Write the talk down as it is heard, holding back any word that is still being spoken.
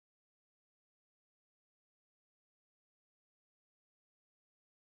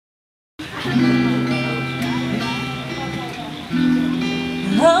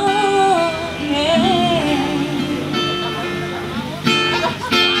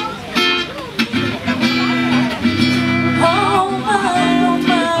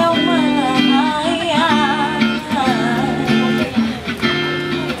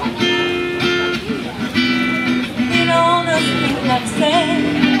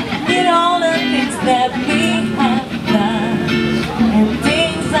that we have done and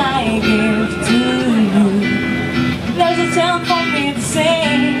things I give to you. There's a chance for me to say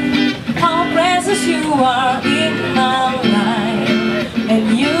how precious you are in my life, and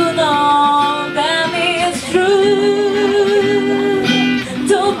you know that it's true.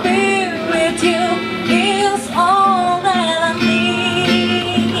 To be with you is all that I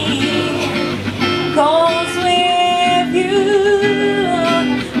need, 'cause with you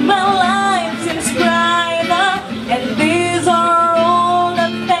my life seems brighter, and these are all the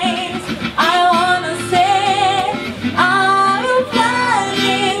things I wanna say. I'll fly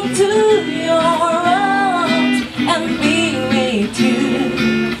into your arms and be with you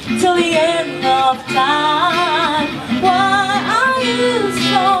till the end of time. Why are you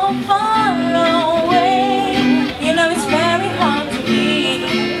so far away? You know it's very hard to be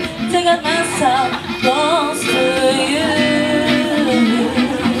to get myself close to you.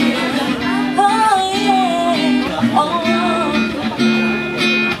 Oh yeah, oh.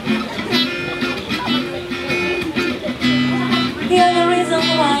 You're the reason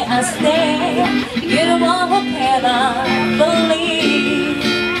why I stay. You're the one who cannot believe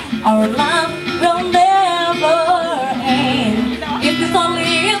our love will never end. If it's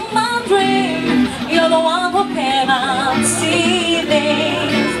only in my dream, you're the one who cannot see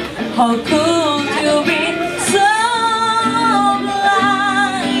this. How could you be so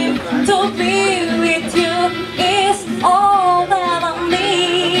blind? To be with you is all that I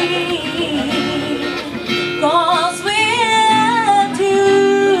need, 'cause with you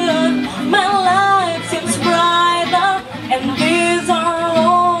my life seems brighter, and these are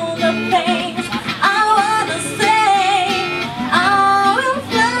all the things I wanna say. I will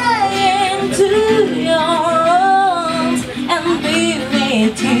fly into your arms and be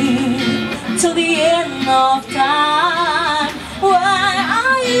with you till the end of time. Why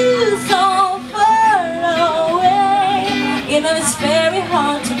are you so far away? You know it's very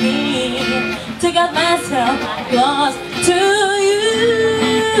hard to me to get myself close to you.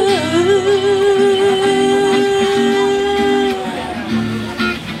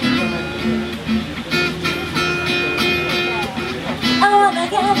 I wanna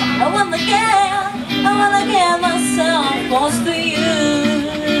get myself close to you.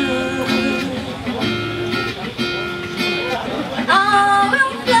 I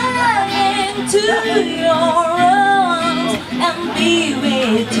will fly into your arms and be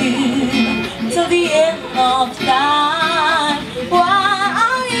with you till the end of time. Why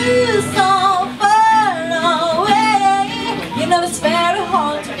are you so far away? You know it's very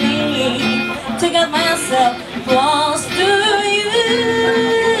hard to me to get myself close to you.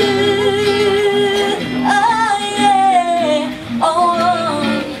 Oh yeah, oh.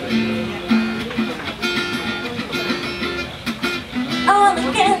 I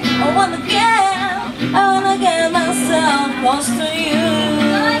wanna get myself close to you.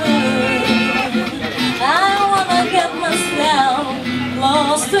 I wanna get myself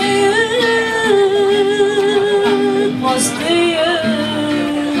close to you, close to you.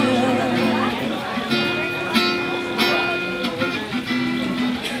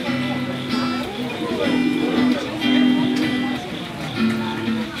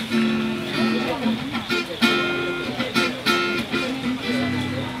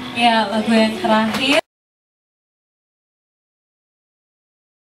 Ya, lagu yang terakhir